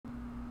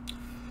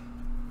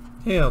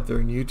Hey out there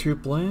in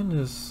YouTube land,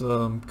 is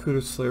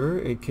Kuda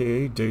Slayer,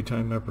 aka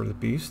Daytime Emperor of the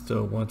Beast,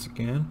 once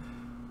again.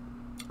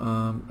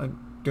 I'm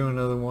doing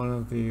another one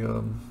of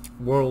the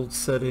world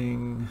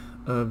setting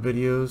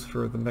videos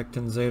for the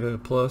Mekton Zeta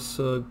Plus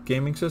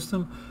gaming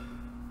system,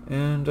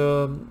 and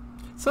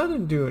decided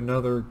to do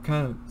another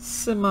kind of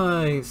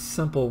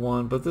semi-simple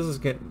one, but this is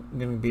going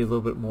to be a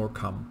little bit more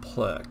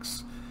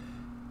complex.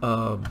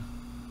 Um,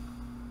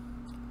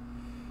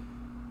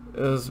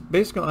 As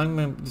basically, I'm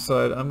going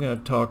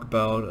to talk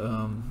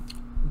about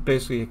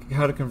basically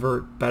how to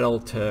convert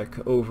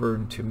Battletech over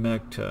into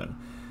Mekton.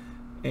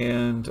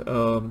 And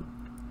I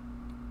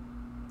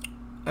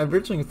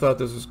originally thought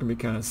this was going to be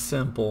kind of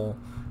simple,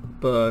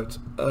 but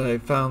I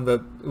found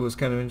that it was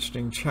kind of an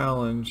interesting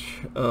challenge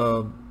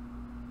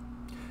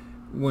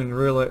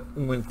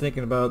when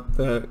thinking about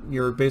that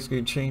you're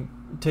basically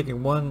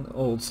taking one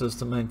old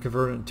system and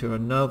converting it to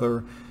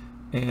another,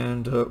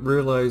 and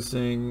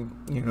realizing,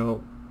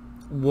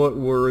 what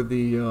were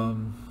the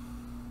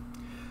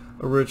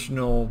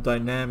original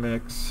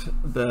dynamics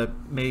that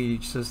made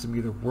each system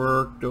either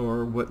worked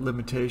or what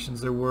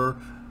limitations there were.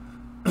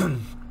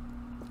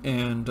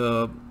 And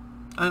I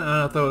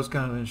thought it was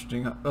kind of an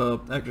interesting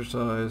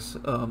exercise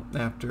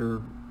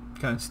after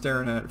kind of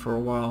staring at it for a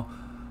while.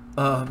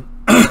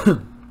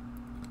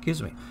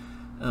 Excuse me.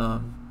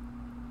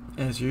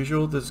 As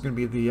usual, this is going to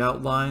be the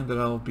outline that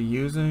I'll be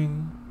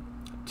using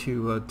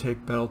to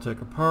take Battletech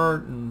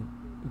apart and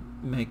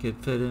make it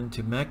fit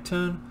into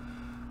Mekton.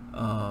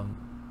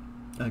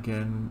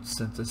 Again,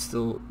 since it's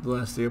still the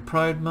last day of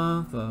Pride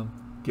Month,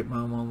 get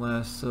my one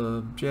last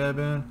jab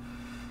in.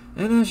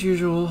 And as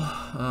usual,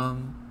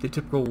 the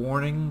typical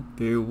warning,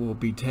 there will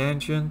be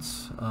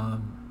tangents. I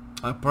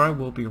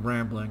probably will be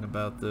rambling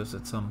about this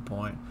at some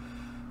point.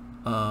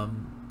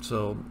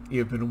 So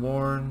you've been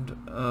warned,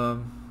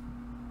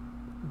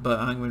 but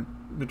I'm going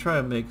to try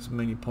to make as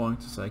many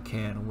points as I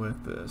can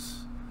with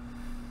this.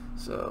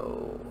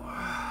 So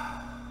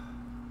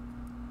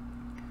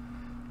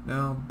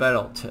now,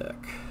 Battletech.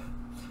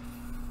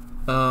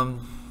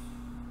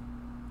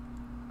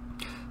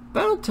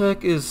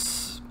 Battletech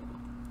is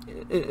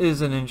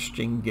an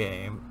interesting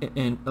game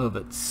in of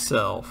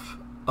itself.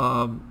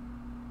 It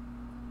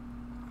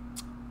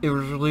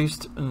was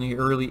released in the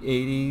early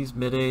 80s,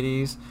 mid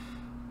 80s,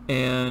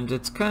 and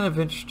it's kind of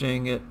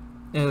interesting.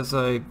 As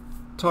I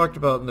talked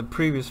about in the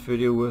previous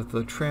video with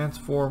the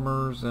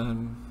Transformers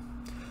and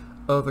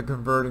other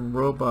converting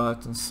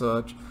robots and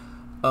such,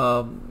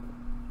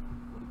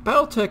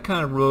 Battletech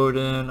kind of rode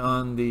in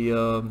on the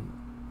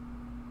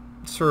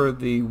sort of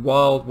the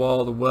Wild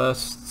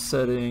West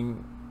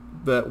setting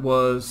that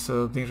was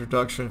the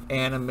introduction of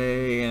anime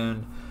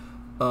and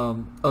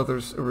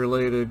other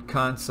related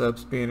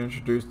concepts being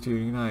introduced to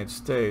the United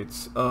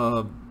States.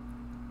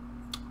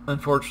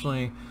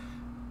 Unfortunately,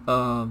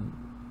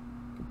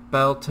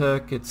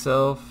 Battletech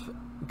itself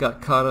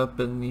got caught up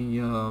in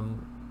the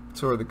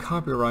sort of the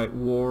copyright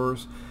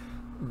wars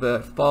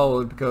that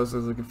followed because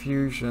of the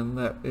confusion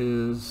that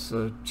is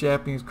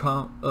Japanese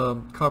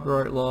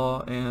copyright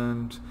law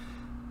and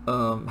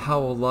how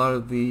a lot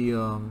of the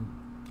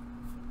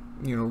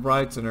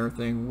rights and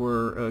everything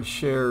were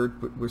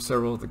shared with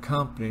several of the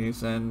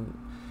companies, and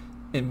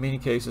in many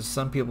cases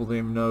some people didn't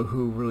even know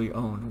who really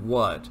owned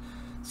what.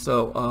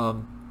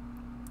 So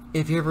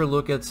if you ever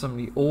look at some of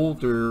the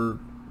older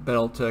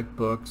Battletech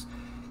books,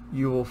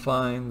 you will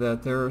find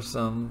that there are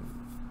some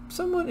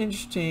somewhat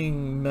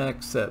interesting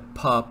mechs that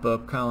pop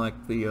up, kind of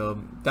like the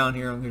down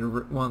here on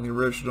one of the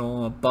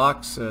original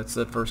box sets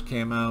that first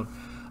came out.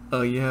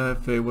 You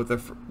have with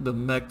the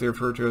mech they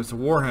refer to as the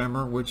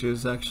Warhammer, which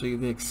is actually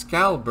the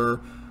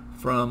Excalibur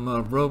from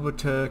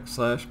Robotech /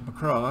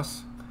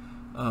 Macross.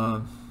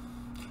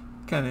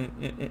 Kind of,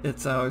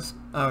 I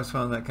always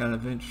found that kind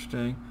of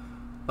interesting.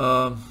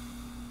 Well,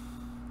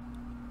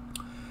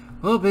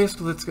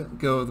 basically, let's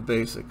go with the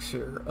basics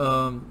here.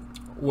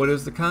 What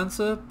is the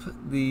concept?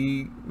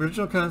 The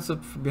original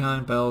concept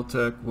behind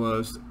Battletech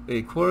was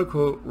a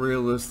quote-unquote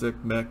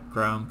realistic mech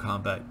ground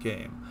combat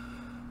game.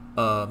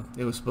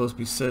 It was supposed to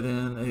be set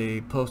in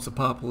a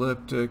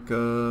post-apocalyptic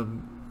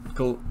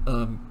sort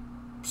of,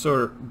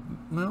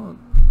 well,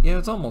 yeah,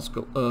 it's almost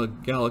a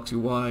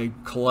galaxy-wide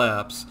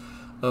collapse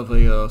of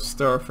a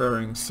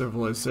starfaring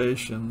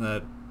civilization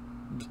that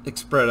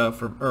spread out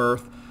from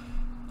Earth.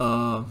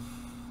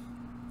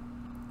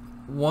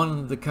 One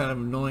of the kind of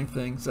annoying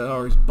things that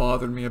always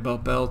bothered me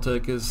about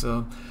Battletech is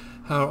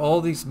how all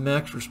these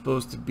mechs were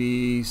supposed to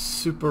be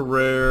super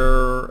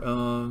rare,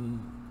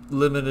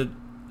 limited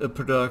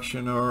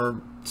production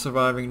or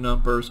surviving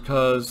numbers,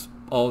 because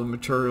all the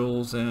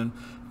materials and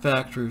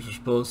factories are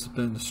supposed to have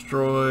been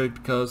destroyed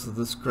because of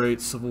this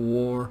great civil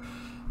war,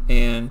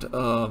 and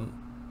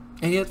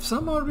yet for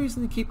some odd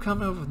reason they keep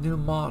coming up with new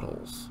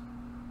models.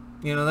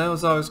 That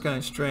was always kind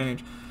of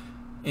strange.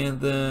 And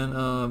then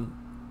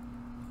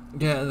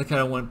yeah, they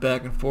kind of went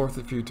back and forth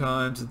a few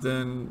times, and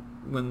then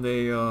when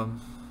they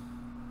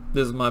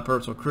this is my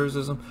personal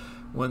criticism,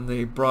 when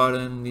they brought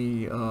in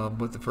the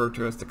what's referred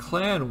to as the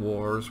Clan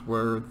Wars,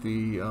 where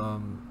the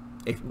a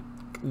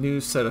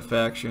new set of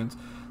factions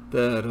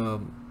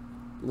that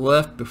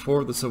left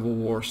before the Civil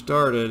War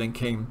started and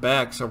came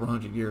back several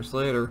hundred years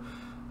later.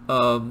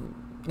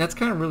 That's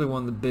kind of really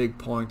one of the big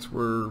points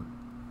where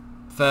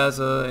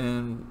FASA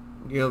and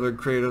the other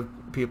creative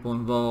people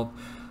involved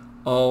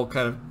all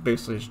kind of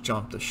basically just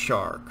jumped the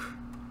shark.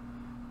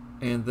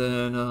 And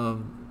then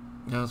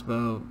that was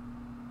about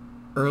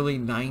early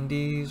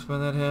 90s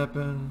when that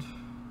happened.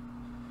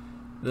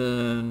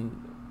 Then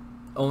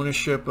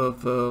ownership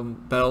of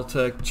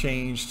Battletech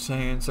changed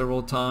hands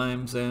several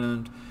times,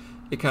 and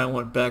it kind of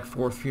went back and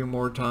forth a few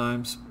more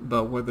times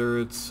about whether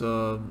it's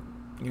you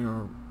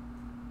know,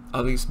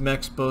 are these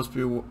mechs supposed to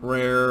be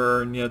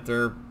rare, and yet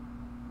they're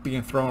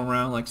being thrown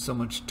around like so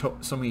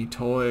many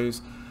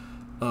toys,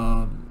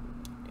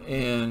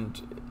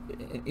 and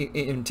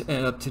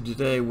up to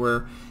today,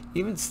 where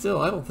even still,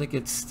 I don't think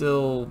it's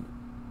still,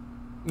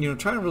 you know,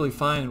 trying to really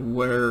find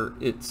where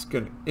it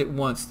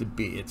wants to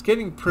be. It's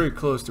getting pretty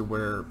close to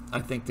where I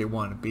think they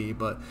want to be,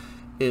 but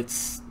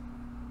it's,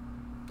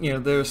 you know,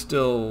 there's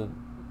still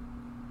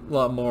a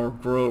lot more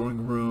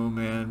growing room,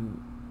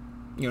 and,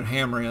 you know,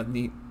 hammering out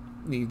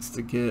needs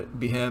to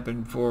be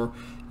happening before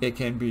it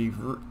can be,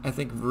 I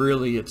think,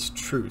 really its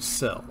true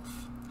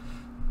self.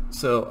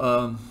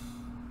 So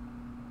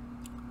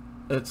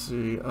let's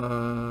see, do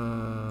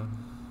I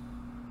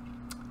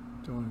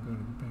want to go to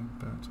the bank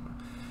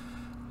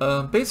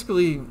bounce?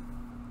 Basically,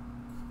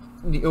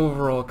 the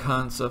overall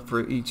concept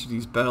for each of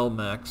these battle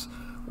mechs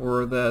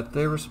were that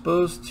they were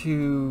supposed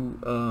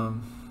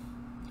to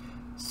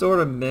sort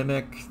of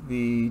mimic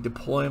the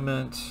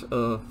deployment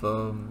of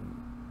the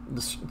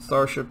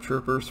Starship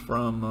Troopers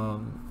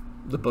from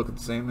the book of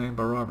the same name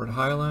by Robert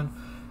Heinlein.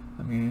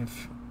 I mean,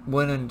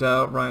 when in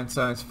doubt, writing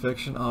science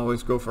fiction,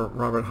 always go for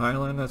Robert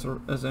Heinlein as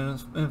an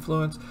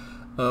influence.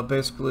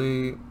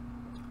 Basically,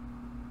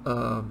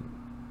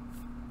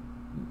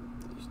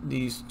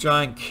 these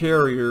giant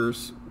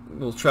carriers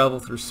will travel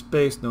through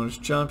space, known as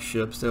jump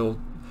ships. Their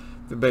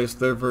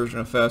version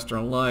of faster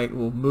than light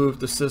will move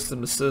the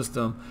system to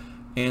system,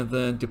 and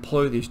then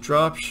deploy these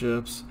drop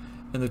ships.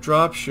 And the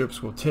drop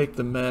ships will take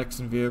the mechs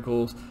and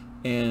vehicles,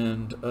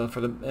 and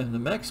in the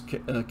mechs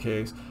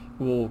case,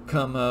 will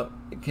come up,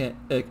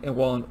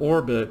 while in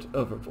orbit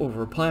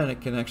over a planet,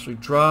 can actually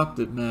drop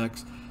the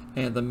mechs,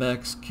 and the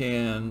mechs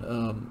can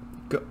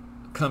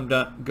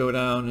go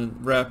down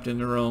and wrapped in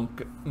their own,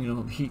 you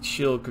know, heat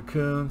shield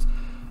cocoons,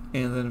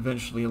 and then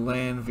eventually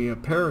land via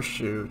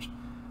parachute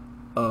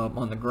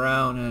on the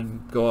ground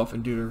and go off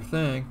and do their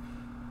thing.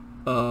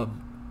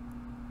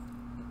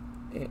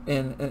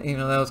 And you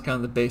know, that was kind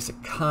of the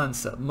basic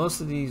concept. Most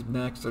of these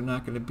mechs are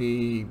not going to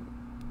be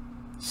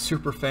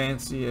super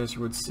fancy as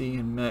you would see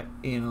in mech,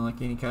 you know,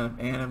 like any kind of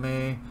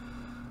anime.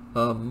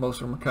 Most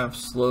of them are kind of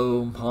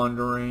slow,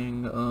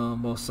 pondering.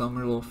 While some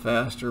are a little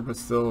faster, but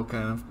still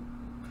kind of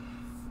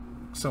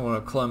somewhat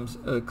a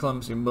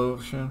clumsy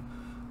motion.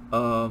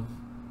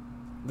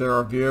 There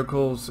are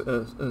vehicles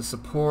as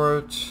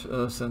support,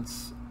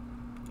 since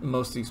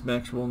most of these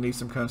mechs will need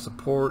some kind of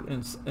support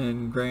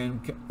in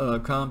grand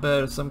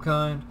combat of some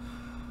kind.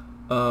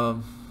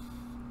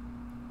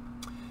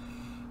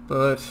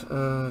 But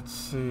let's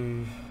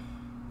see.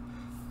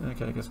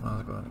 Okay, I guess I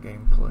might as well go into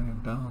gameplay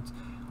and balance.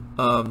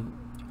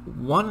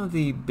 One of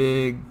the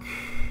big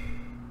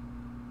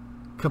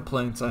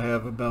complaints I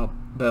have about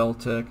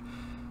Battletech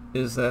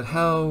is that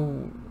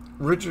how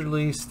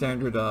rigidly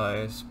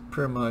standardized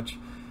pretty much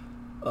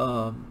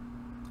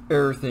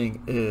everything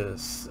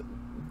is.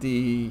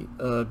 The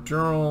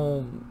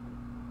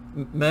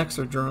mechs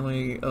are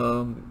generally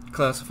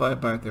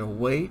classified by their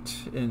weight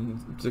in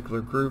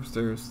particular groups.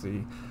 There's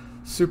the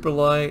super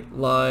light,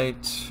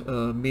 light,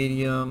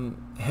 medium,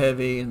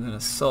 heavy, and then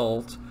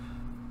assault.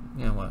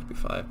 Yeah, it might be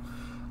 5.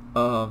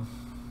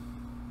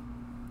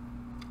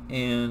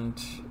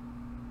 And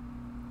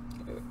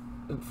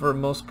for the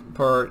most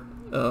part,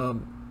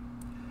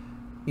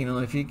 you know,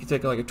 if you could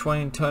take like a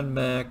 20-ton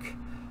mech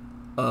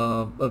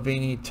of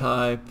any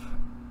type,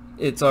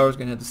 it's always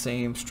going to have the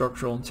same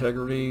structural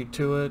integrity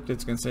to it.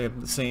 It's going to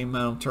have the same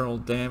amount of internal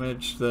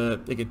damage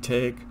that it could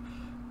take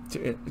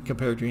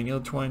compared to any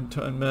other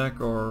 20-ton mech,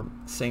 or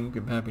same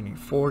could happen in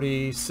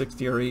 40,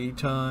 60, or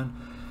 80-ton.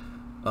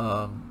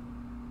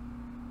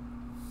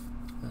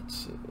 Let's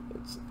see.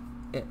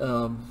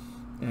 I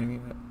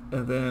mean,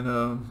 and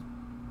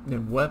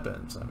then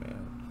weapons. I mean,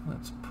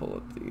 let's pull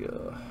up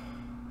the.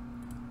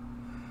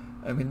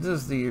 I mean,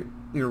 this is the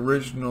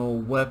original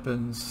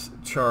weapons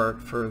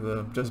chart for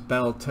the just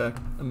Battletech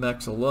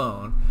mechs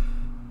alone,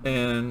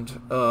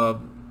 and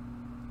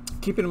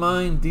keep in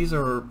mind these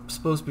are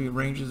supposed to be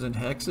ranges in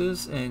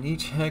hexes, and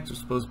each hex is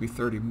supposed to be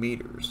 30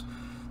 meters.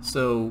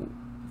 So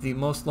the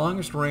most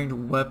longest range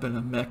weapon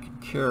a mech can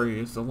carry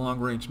is the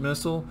long-range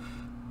missile,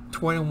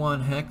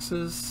 21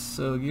 hexes.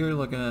 So you're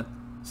looking at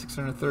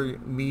 630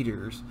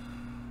 meters,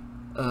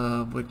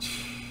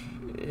 which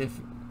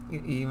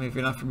even if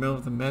you're not familiar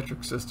with the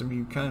metric system,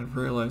 you kind of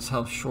realize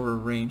how short a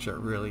range that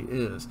really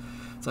is.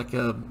 It's like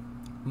a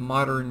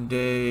modern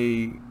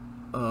day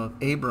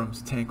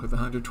Abrams tank with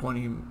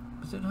 120,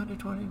 is it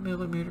 120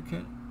 millimeter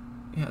can?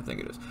 Yeah, I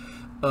think it is.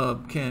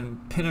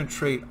 can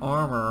penetrate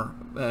armor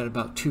at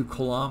about 2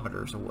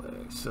 kilometers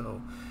away.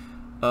 So,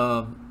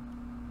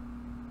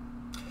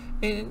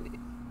 and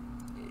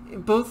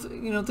both,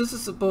 this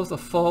is both a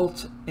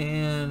fault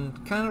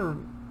and kind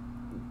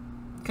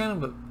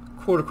of a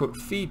quote-unquote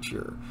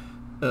feature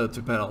to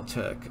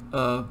Battletech.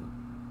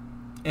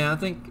 And I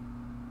think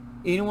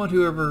anyone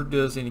who ever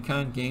does any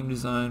kind of game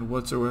design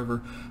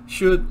whatsoever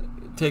should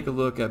take a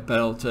look at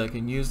Battletech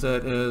and use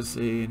that as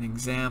an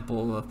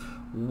example of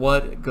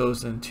what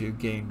goes into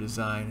game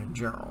design in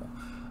general.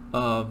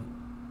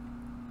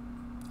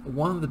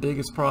 One of the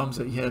biggest problems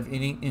that you have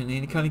in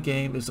any kind of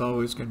game is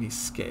always going to be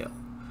scale.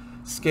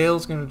 Scale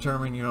is going to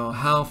determine,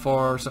 how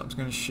far something's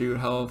going to shoot,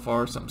 how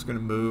far something's going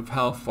to move,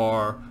 how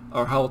far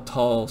or how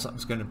tall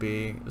something's going to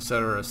be,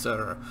 etc.,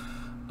 etc.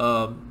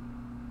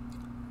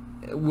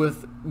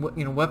 With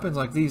weapons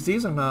like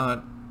these are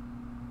not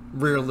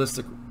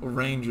realistic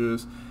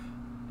ranges,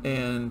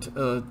 and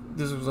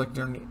this was like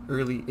during the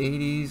early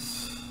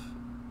 80s,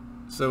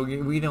 so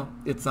we don't.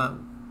 It's not.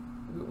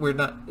 We're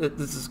not.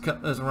 This is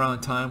around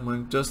a time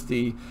when just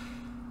the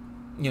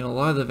a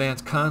lot of the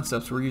advanced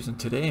concepts we're using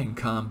today in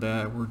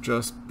combat were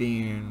just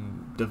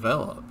being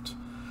developed.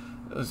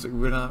 So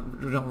we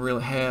don't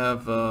really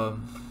have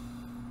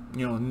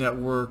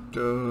networked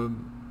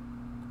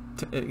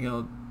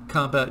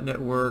combat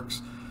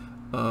networks.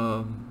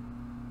 I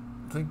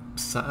think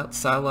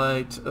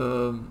satellite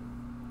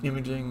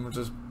imaging was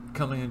just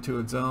coming into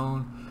its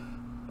own,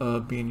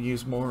 being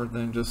used more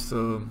than just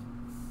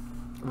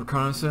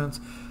reconnaissance.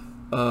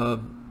 I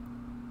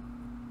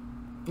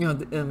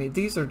mean,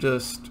 these are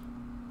just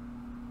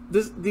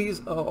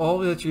these all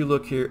that you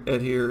look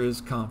at here is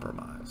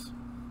compromise.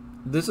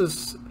 This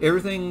is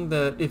everything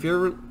that, if you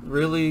ever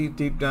really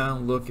deep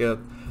down look at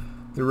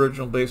the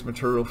original base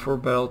material for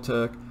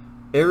Battletech,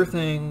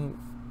 everything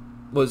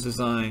was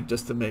designed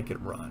just to make it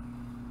run.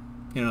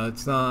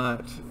 It's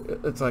not.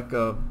 It's like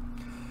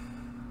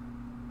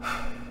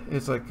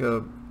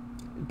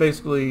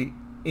basically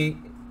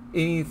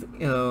any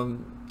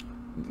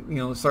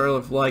start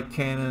with light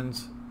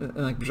cannons,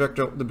 like the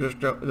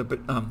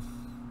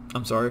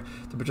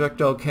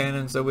projectile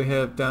cannons that we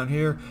have down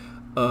here.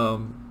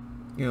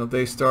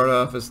 They start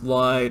off as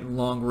light,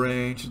 long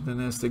range, and then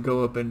as they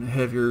go up in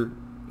heavier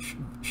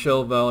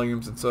shell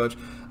volumes and such,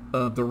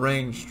 the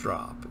range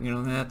drop.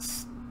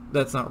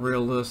 That's not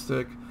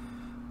realistic.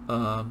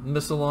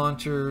 Missile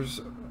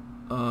launchers,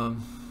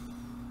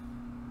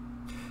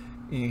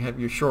 you have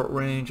your short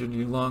range and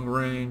your long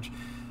range,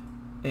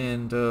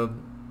 and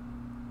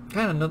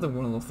kind of another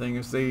one of the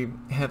things, they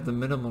have the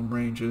minimum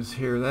ranges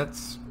here.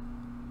 That's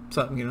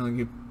something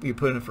you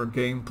put in for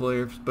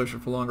gameplay, especially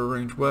for longer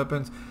range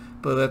weapons,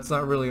 but that's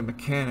not really a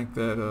mechanic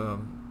that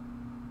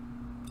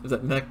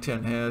that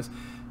Mekton has.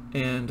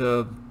 And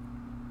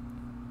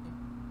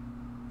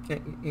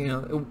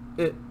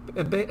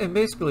and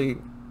basically,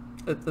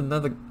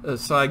 another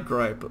side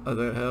gripe that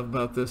I have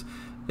about this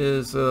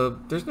is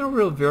there's no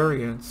real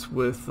variance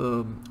with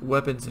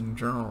weapons in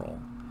general.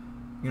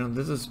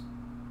 This is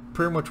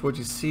pretty much what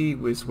you see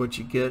is what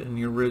you get in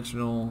the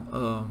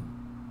original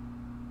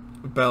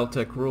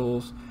Battletech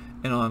rules.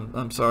 And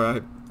I'm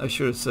sorry, I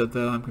should have said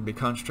that I'm going to be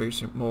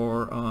concentrating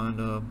more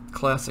on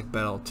classic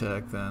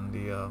Battletech than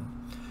the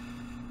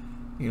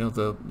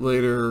the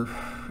later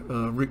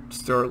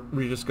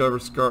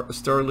rediscovered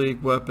Star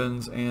League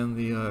weapons and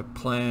the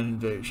Clan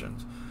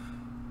invasions,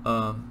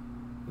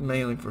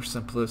 mainly for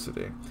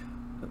simplicity.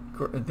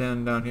 And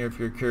then down here, if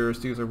you're curious,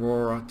 these are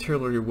more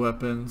artillery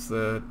weapons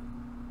that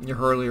you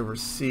hardly ever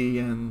see,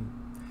 and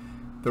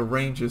the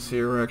ranges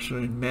here are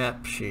actually in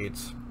map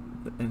sheets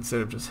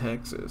instead of just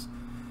hexes.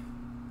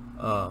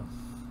 So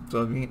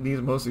I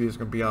mean, most of these are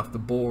going to be off the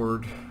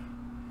board,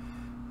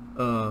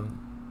 and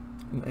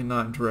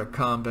not in direct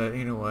combat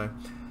anyway.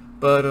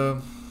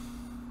 But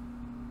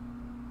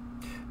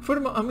for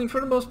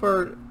the most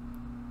part,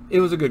 it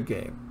was a good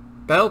game.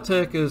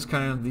 Battletech is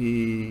kind of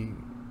the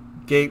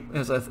gate,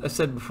 as I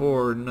said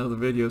before in other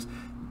videos.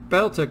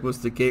 Battletech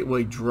was the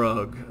gateway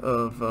drug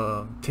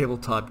of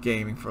tabletop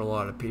gaming for a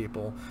lot of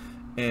people,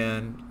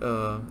 and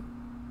I'm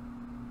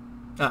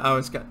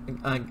always kind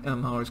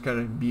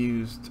of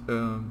amused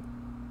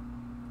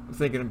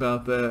thinking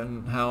about that,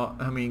 and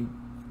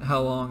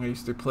how long I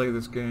used to play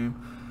this game.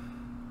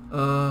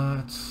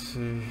 Let's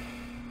see.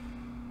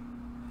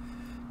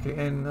 Okay,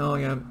 and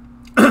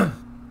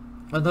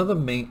another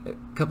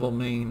couple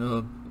main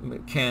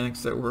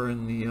mechanics that were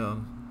in the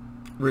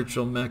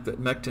original mech that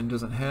Mekton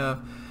doesn't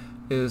have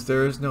is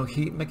there is no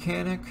heat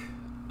mechanic.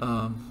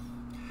 The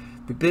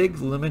big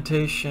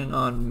limitation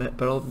on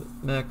battle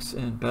mechs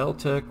and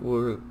Battletech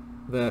were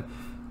that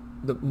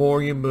the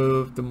more you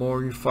moved, the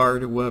more you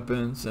fired your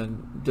weapons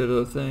and did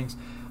other things,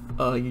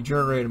 you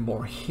generated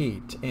more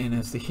heat, and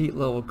as the heat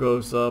level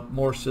goes up,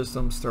 more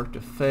systems start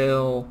to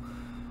fail,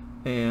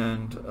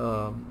 and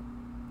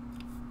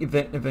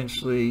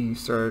eventually you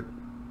start,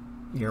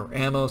 your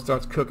ammo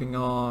starts cooking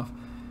off.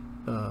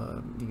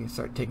 You can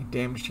start taking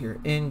damage to your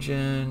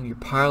engine. Your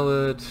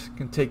pilot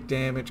can take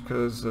damage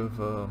because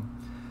of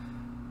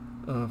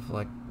of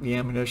like the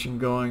ammunition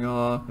going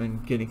off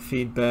and getting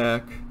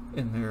feedback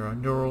in their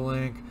neural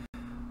link,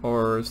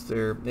 or as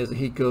the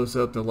heat goes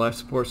up, the life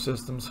support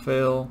systems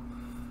fail.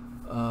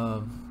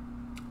 And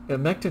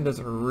Mekton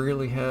doesn't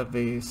really have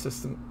a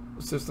system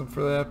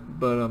for that,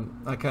 but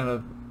I kind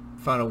of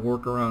found a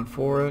workaround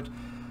for it.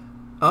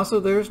 Also,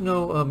 there's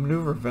no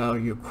maneuver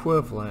value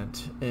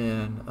equivalent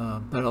in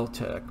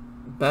Battletech.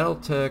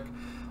 Battletech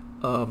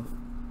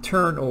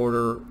turn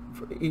order,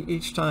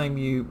 each time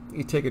you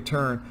take a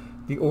turn,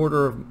 the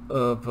order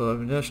of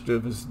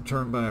initiative is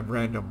determined by a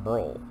random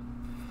roll.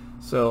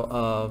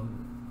 So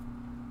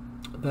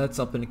that's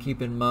something to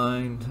keep in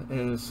mind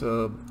as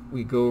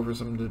we go over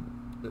some of the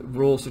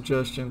rule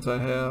suggestions I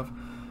have.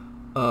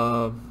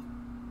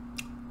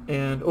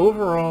 And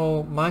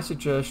overall, my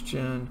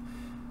suggestion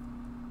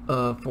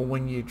for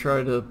when you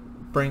try to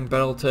bring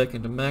Battletech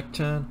into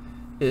Mekton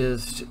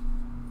is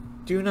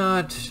do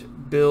not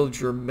build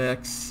your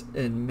mechs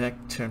in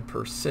Mekton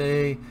per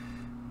se.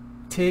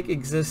 Take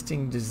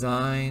existing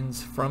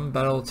designs from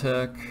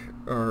Battletech,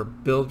 or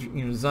build,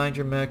 design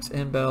your mechs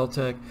in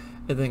Battletech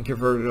and then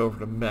convert it over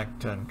to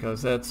Mekton,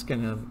 because that's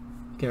gonna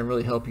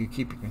really help you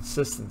keep your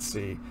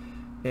consistency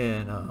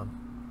in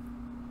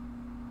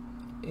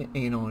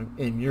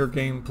in your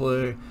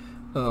gameplay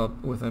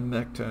within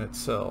Mekton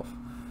itself.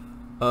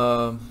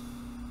 Let's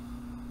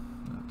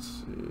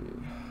see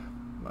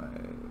my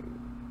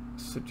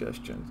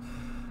suggestions.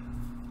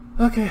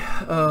 Okay,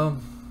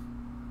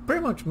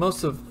 pretty much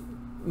most of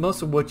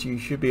what you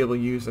should be able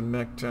to use in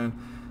Mekton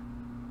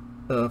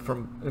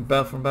from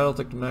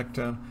Battletech to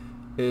Mekton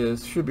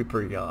should be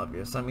pretty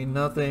obvious. I mean,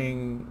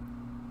 nothing.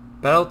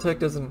 Battletech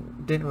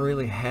didn't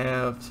really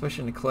have,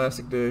 especially in the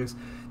classic days,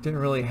 didn't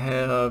really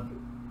have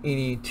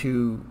any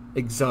too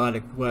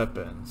exotic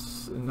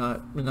weapons.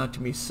 Not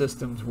too many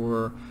systems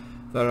were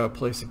that out of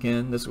place.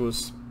 Again, this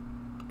was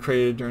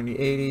created during the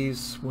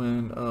 80s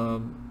when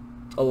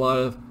a lot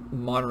of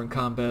modern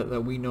combat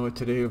that we know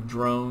today of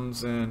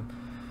drones and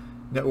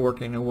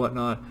networking and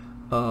whatnot,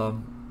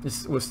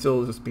 this was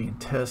still just being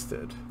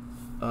tested.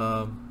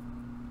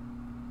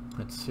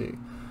 Let's see.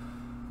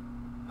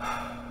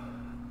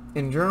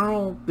 In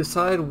general,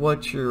 decide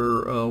what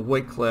your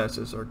weight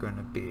classes are going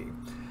to be.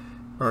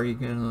 Are you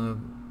going to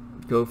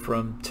go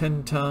from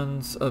 10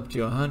 tons up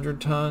to 100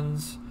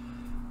 tons?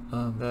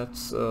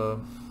 That's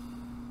oh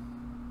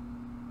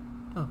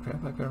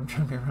crap, I'm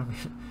trying to remember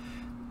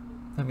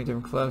how many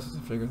different classes I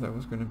figured that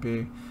was going to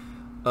be.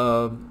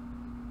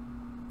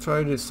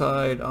 Try to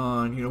decide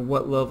on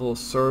what level of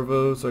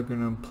servos are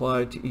going to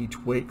apply to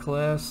each weight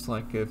class.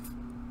 Like if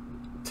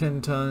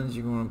 10 tons,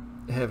 you're going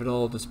to have it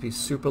all just be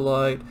super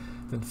light.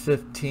 Then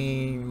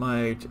 15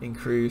 might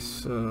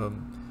increase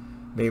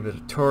maybe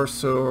the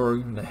torso or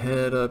even the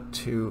head up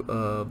to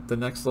the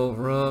next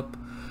level up,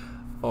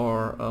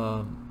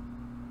 or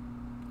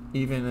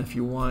even if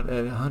you want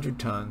at 100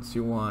 tons,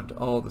 you want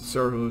all the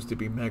servos to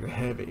be mega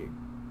heavy.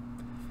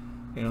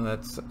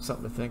 That's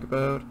something to think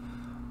about.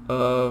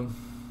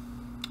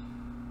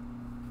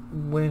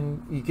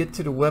 When you get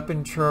to the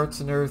weapon charts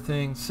and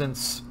everything,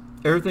 since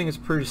everything is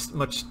pretty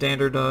much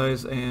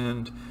standardized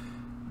and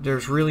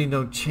there's really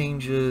no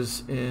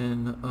changes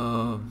in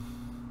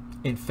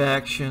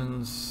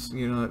factions,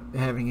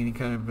 having any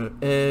kind of an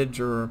edge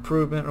or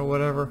improvement or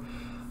whatever,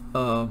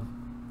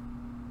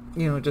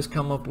 just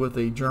come up with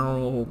a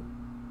general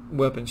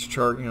weapons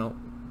chart.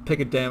 Pick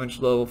a damage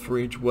level for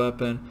each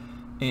weapon,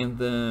 and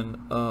then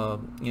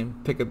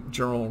pick a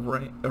general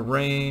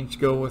range,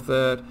 go with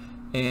that,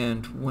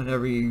 and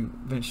whenever you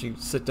eventually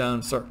sit down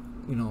and start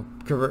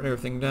converting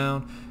everything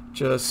down,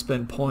 just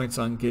spend points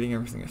on getting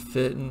everything to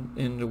fit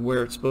into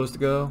where it's supposed to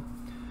go.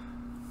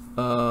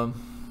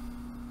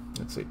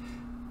 Let's see.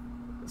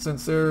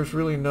 Since there's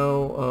really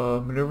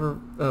no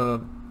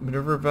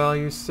maneuver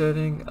value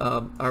setting,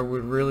 I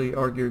would really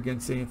argue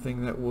against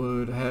anything that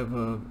would have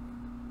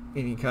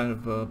any kind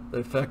of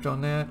effect on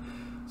that.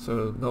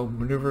 So no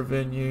maneuver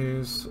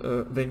veneers.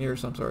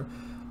 I'm sorry.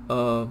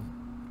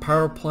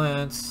 Power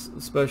plants,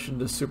 especially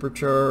the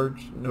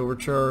supercharge and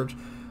overcharge.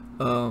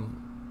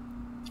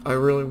 I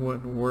really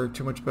wouldn't worry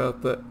too much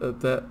about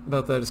that.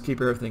 Just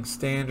keep everything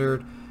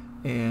standard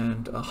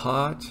and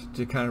hot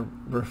to kind of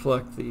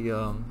reflect the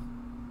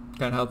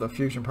kind of how the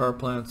fusion power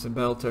plants in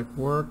Battletech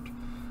worked.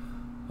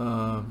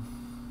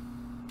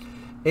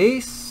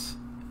 Ace,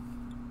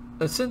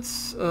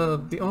 since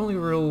the only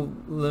real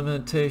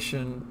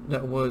limitation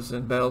that was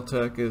in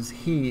Battletech is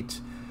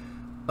heat,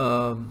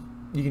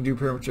 you can do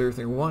pretty much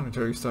everything you want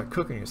until you start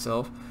cooking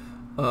yourself.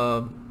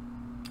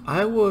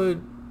 I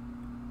would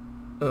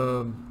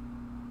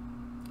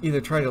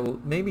either try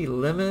to maybe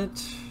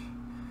limit,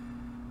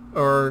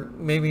 or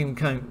maybe even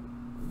kind of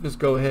just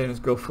go ahead and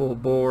just go full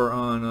bore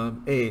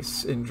on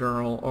Ace in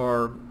general,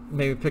 or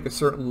maybe pick a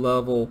certain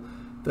level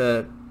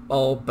that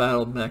all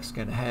battle mechs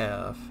can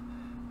have.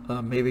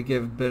 Maybe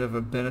give a bit of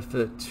a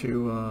benefit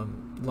to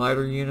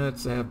lighter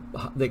units.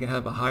 They can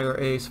have a higher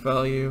Ace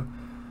value,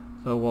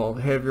 while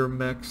heavier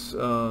mechs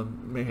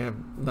may have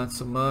not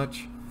so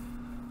much.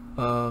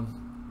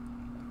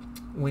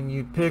 when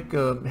you pick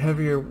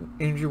heavier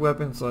energy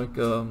weapons like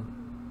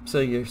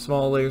say your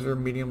small laser,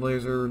 medium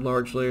laser,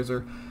 large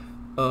laser,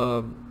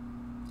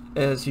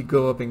 as you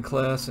go up in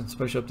class and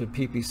especially up to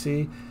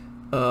PPC,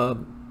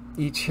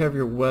 each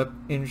heavier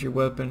energy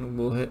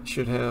weapon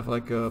should have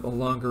like a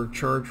longer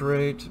charge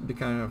rate to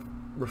kind of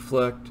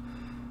reflect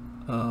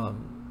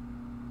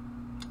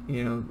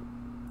you know,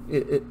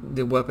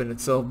 the weapon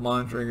itself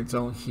monitoring its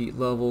own heat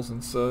levels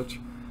and such,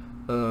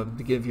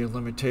 to give you a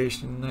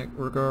limitation in that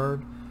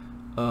regard.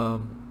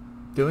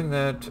 Doing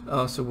that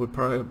also would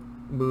probably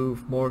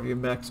move more of your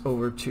mechs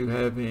over to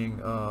having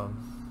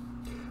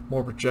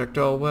more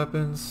projectile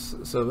weapons,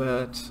 so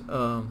that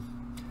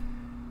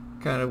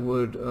kind of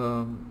would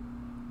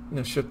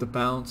shift the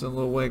balance in a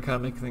little way, kind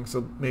of make things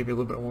maybe a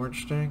little bit more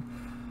interesting.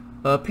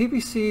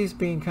 PPCs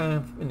being kind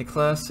of in the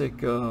classic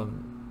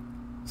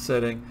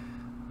setting,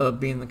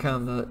 being the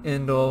kind of the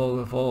end-all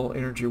of all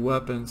energy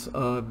weapons,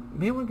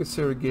 may want to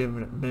consider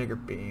giving it Mega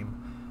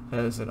Beam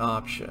as an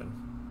option,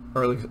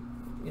 or at least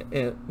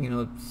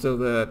so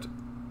that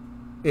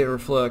it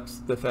reflects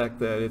the fact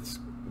that it's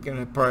going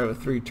to probably have a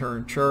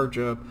 3-turn charge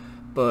up,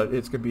 but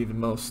it's going to be the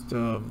most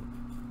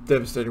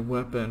devastating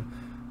weapon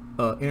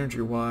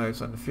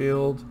energy-wise on the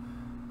field.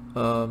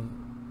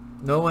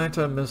 No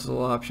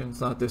anti-missile options,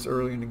 not this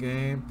early in the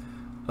game.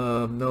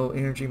 No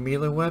energy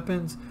melee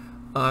weapons.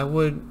 I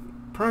would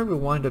probably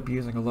wind up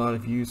using a lot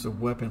of use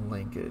of weapon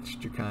linkage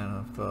to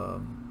kind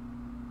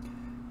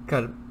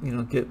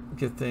of get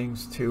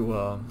things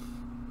to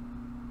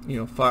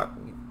fire,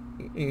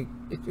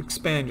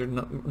 expand your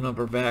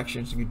number of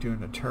actions you can do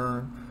in a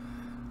turn.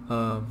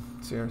 So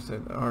I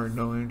said there are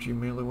no energy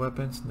melee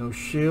weapons, no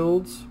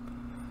shields,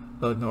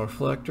 no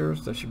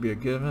reflectors, that should be a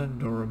given,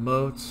 no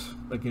remotes,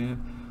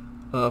 again.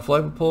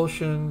 Flight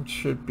propulsion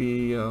should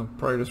be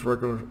probably just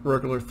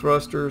regular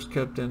thrusters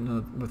kept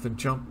in with a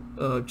jump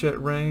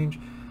jet range.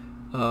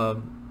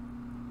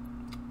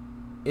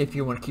 If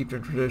you want to keep the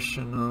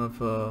tradition of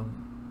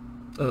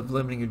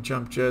limiting your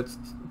jump jets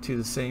to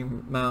the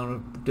same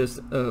amount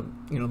of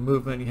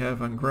movement you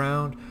have on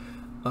ground,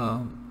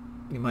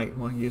 you might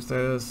want to use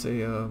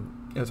that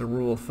as a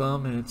rule of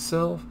thumb in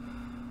itself.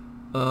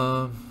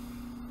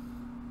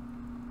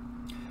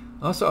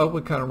 Also, I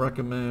would kind of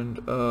recommend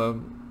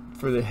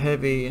for the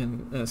heavy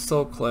and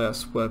assault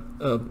class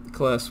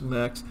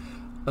mechs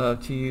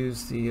to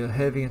use the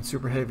heavy and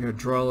super heavy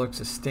hydraulics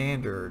as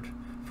standard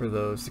for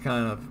those, to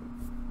kind of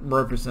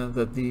represent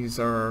that these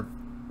are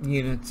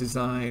units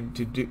designed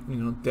to do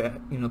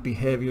be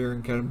heavier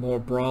and kind of more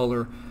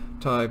brawler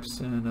types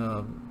in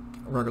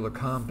regular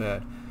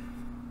combat.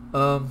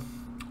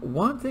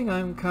 One thing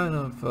I'm kind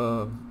of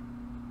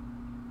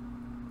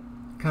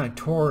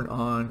torn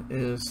on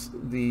is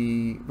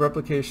the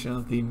replication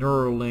of the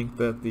Neuralink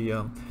that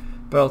the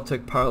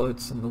Battletech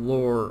pilots in the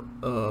lore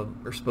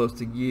are supposed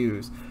to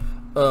use.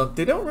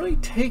 They don't really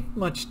take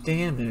much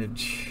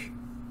damage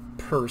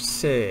per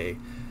se.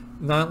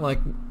 Not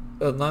like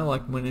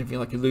when if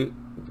you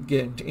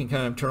get any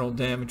kind of internal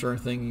damage or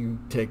anything, you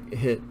take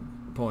hit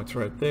points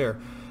right there.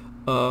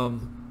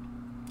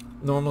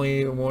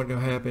 Normally, what would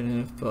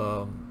happen if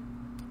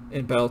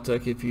in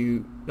Battletech, if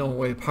the only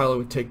way a pilot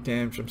would take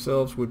damage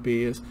themselves would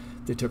be is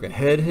they took a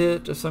head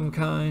hit of some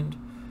kind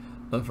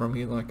from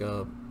either like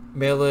a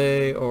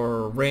melee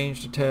or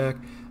ranged attack.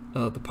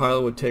 The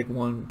pilot would take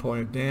 1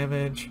 point of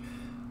damage.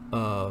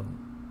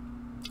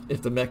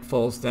 If the mech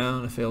falls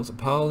down and fails a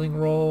piloting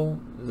roll,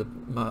 the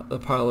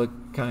pilot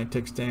kind of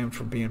takes damage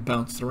from being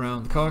bounced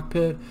around the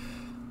cockpit.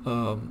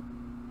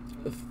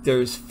 If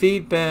there's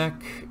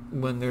feedback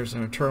when there's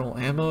an internal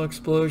ammo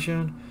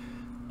explosion,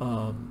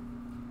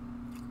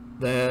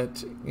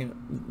 that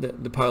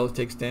the pilot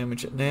takes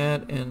damage at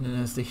that, and then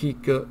as the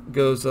heat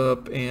goes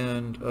up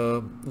and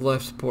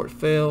life support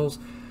fails,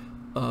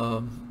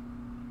 the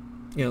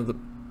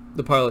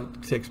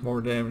pilot takes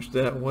more damage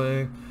that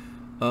way.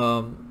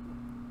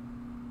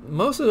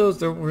 Most of those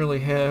don't really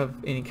have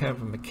any kind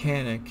of a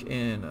mechanic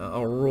in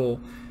a rule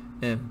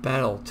in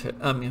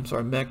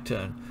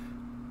Mekton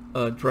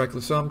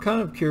directly. So I'm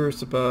kind of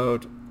curious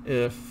about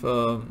if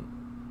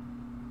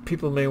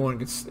people may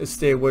want to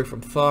stay away from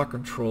thought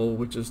control,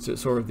 which is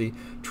sort of the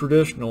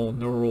traditional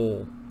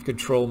neural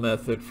control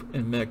method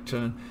in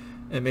Mekton,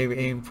 and maybe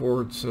aim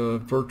towards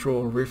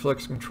virtual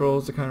reflex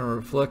controls to kind of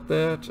reflect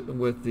that,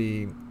 with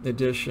the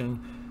addition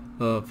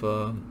of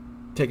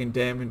taking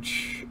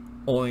damage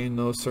only in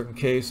those certain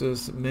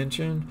cases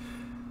mentioned.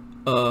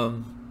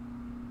 The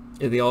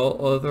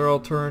other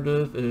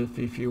alternative,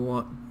 if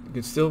you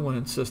can still want to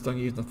insist on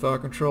using the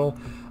thought control,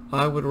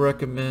 I would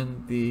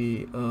recommend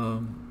the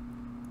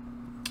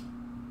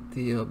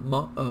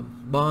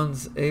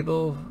Mons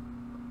Able,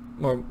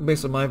 or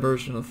basically my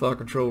version of thought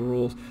control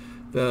rules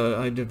that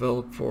I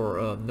developed for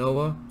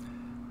NOAA.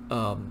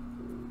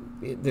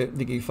 You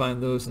can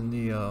find those in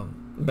the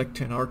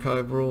Mekton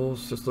archive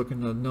rules. Just look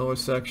in the NOAA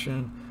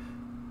section,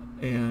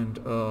 and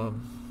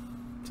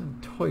it's in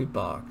Toy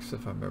Box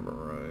if I remember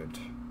right.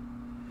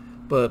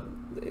 But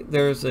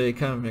there's a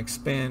kind of an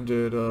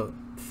expanded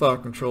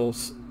thought control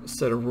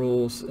set of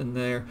rules in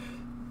there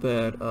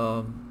that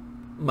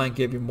might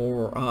give you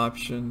more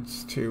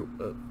options to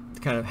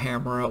kind of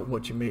hammer out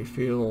what you may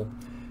feel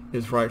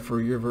is right for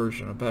your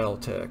version of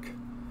Battletech.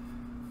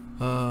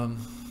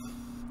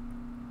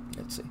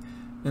 Let's see.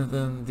 And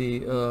then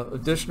the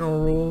additional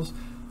rules.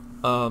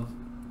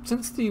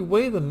 Since the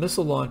way the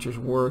missile launchers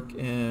work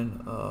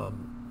in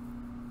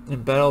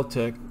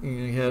Battletech,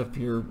 you have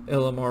your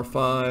LMR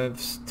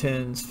 5s,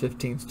 10s,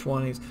 15s,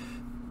 20s.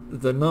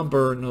 The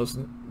number in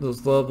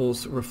those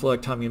levels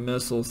reflect how many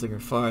missiles they can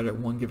fire at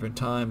one given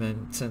time,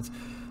 and since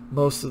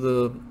most of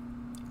the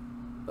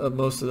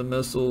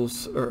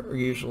missiles are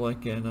usually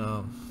like in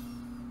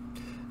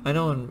I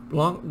know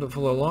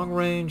for the long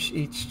range,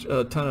 each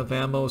ton of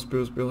ammo is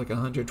supposed to be like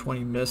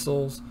 120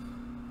 missiles.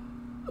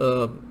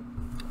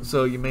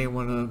 So you may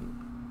want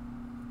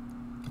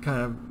to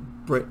kind of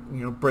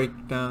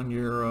break down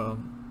your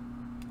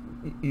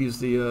use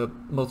the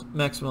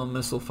maximum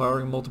missile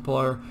firing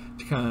multiplier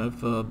to kind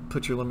of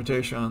put your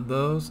limitation on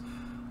those.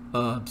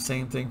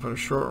 Same thing for the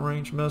short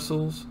range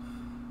missiles.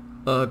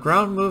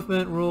 Ground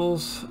movement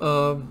rules.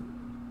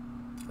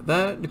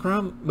 The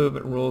ground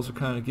movement rules will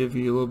kind of give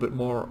you a little bit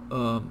more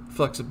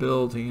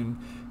flexibility in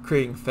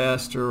creating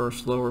faster or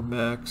slower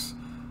mechs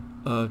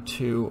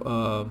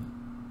to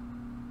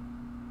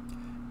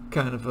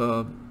kind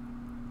of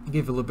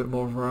give a little bit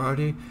more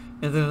variety.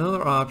 And then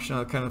another option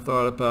I kind of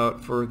thought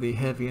about for the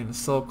heavy and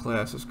assault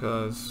classes,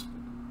 because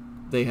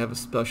they have a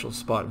special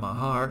spot in my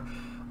heart,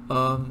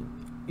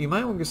 you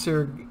might want to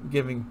consider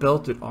giving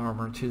belted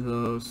armor to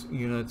those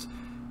units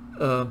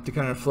to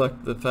kind of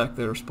reflect the fact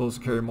that they're supposed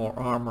to carry more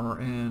armor.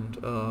 And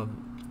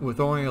with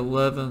only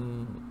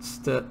 11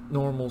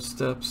 normal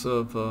steps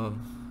of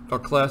or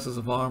classes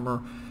of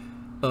armor,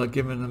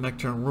 given the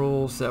Mekton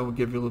rules, that would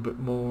give you a little bit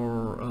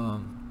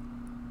more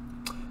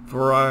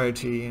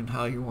variety in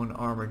how you want to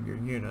armor your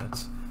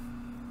units.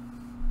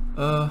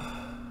 But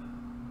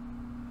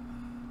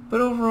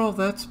overall,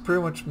 that's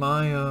pretty much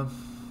my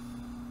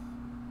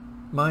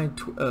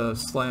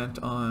slant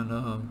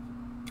on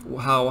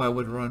how I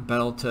would run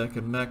Battletech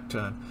and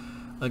Mekton.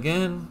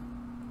 Again,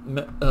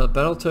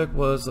 Battletech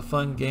was a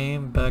fun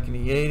game back in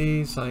the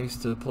 80s. I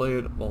used to play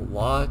it a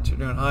lot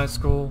during high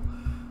school.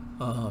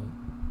 In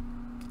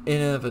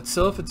and of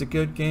itself, it's a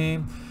good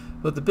game,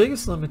 but the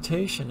biggest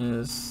limitation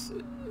is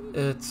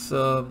its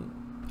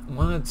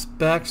its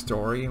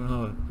backstory, even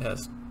though it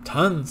has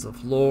tons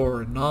of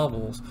lore and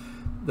novels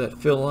that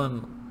fill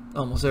in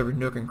almost every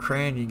nook and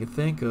cranny you can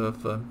think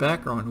of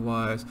background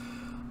wise.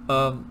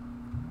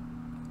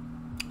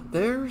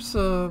 There's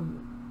there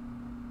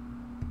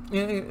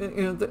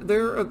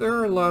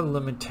are a lot of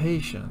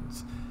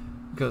limitations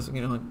because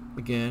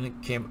again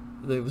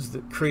it was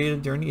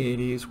created during the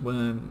 80s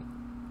when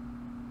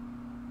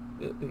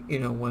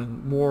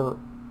when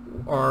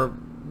our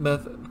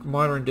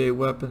modern day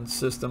weapon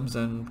systems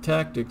and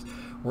tactics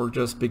were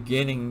just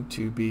beginning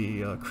to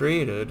be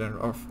created and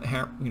or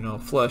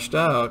fleshed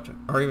out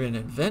or even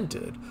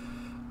invented.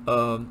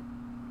 So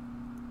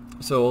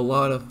a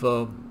lot of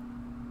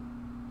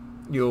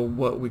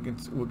what we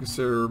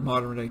consider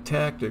modern day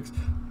tactics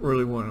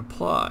really wouldn't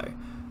apply.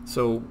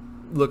 So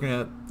looking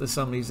at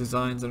some of these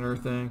designs and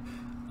everything,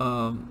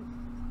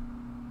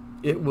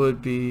 it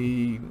would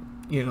be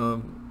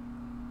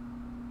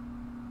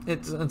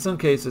it's in some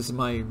cases it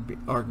might be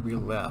arguably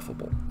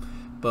laughable,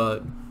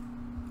 but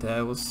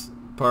that was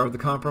part of the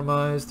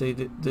compromise they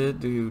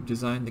did to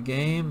design the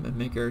game and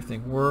make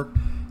everything work.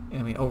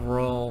 I mean,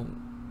 overall,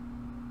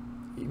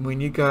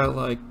 when you got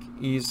like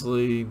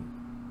easily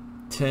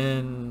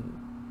 10,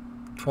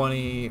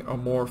 20 or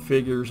more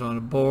figures on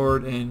a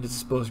board, and it's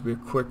supposed to be a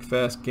quick,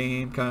 fast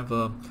game, kind of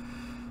a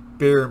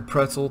beer and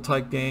pretzel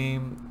type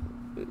game.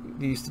 It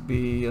used to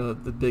be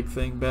the big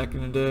thing back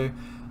in the day.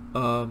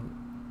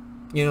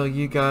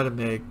 You got to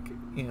make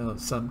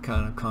some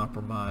kind of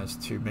compromise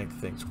to make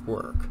things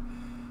work.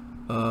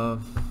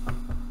 Also,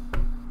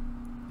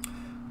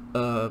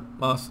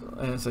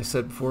 as I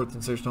said before,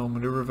 since there's no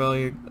maneuver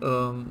value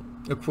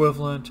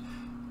equivalent,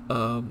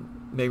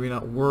 maybe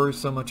not worry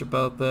so much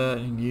about that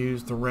and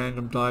use the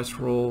random dice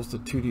rolls, the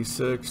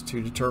 2d6,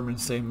 to determine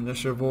the same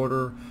initiative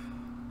order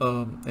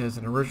as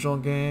an original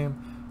game.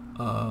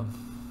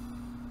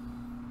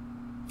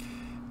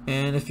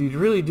 And if you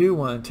really do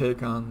want to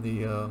take on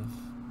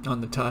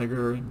the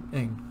Tiger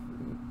and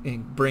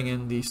bring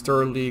in the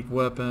Star League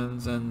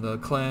weapons and the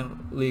Clan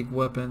League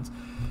weapons,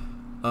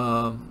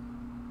 the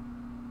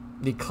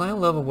Clan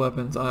level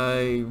weapons,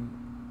 I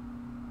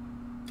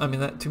mean,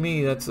 that to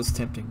me, that's just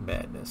tempting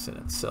madness in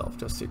itself,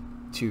 just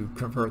to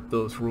convert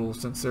those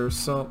rules, since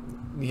there's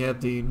you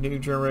have the new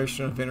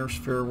generation of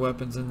Intersphere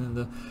weapons and then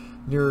the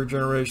newer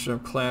generation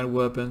of Clan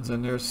weapons,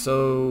 and there's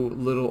so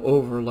little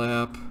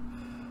overlap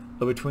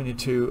between the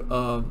two.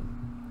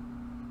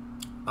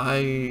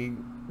 I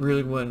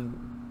really wouldn't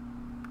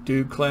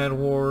do Clan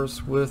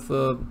Wars with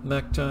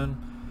Mekton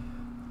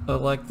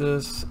like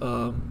this.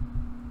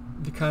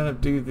 To kind of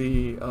do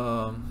the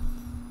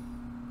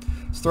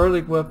Star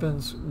League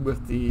weapons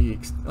with the,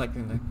 like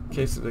in the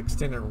case of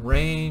extended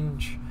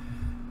range,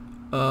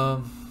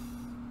 or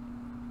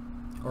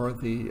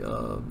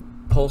the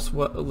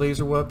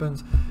laser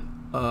weapons,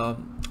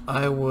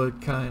 I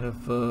would kind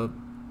of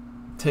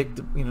take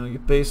the, your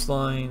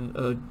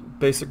baseline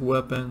basic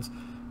weapons,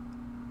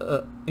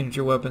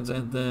 energy weapons,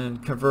 and then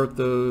convert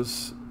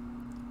those,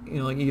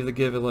 like either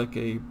give it like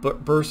a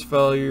burst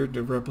value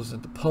to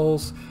represent the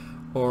pulse,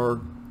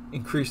 or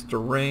increase the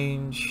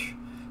range,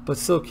 but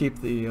still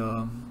keep the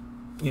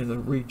the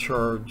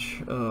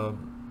recharge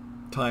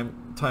time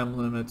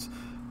limits,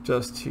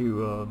 just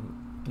to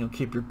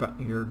keep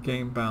your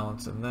game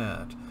balance in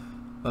that.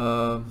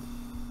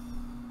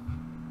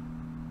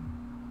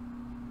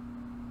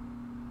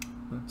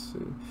 Let's see.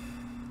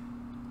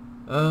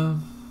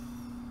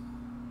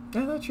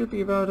 Yeah, that should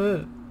be about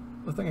it.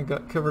 I think I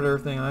covered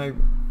everything. I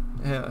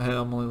had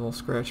on my little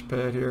scratch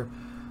pad here.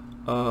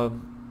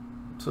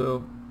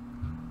 So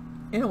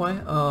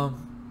anyway,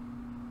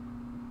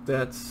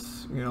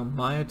 that's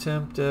my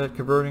attempt at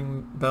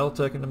converting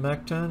Battletech into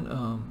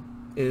Mekton.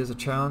 It is a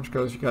challenge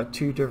because you got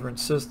two different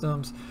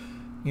systems.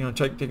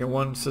 Taking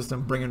one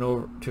system, bringing it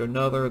over to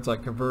another. It's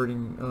like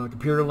converting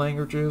computer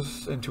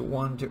languages into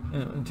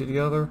into the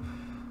other,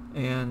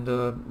 and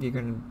you're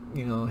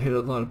gonna hit a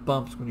lot of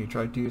bumps when you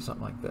try to do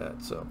something like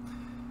that. So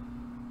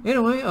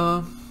anyway,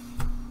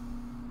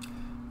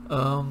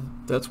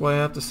 that's what I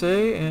have to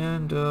say.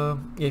 And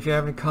if you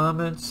have any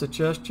comments,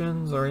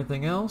 suggestions, or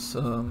anything else,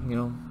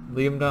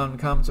 leave them down in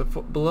the comments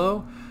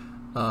below.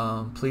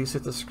 Please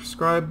hit the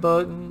subscribe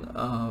button.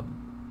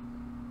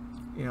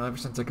 Ever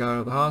since I got out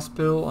of the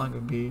hospital, I'm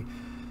going to be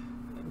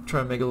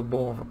trying to make a little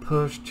more of a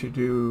push to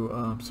do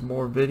some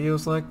more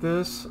videos like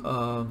this.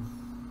 Kind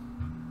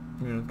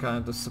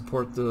of to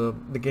support the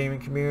gaming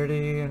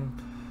community and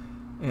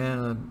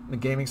the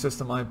gaming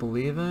system I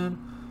believe in.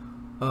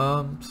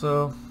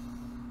 So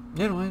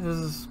anyway, this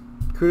is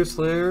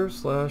Slayer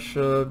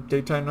 /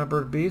 Daytime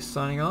Number Beast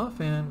signing off,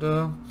 and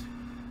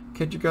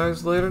catch you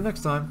guys later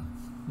next time.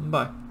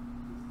 Bye.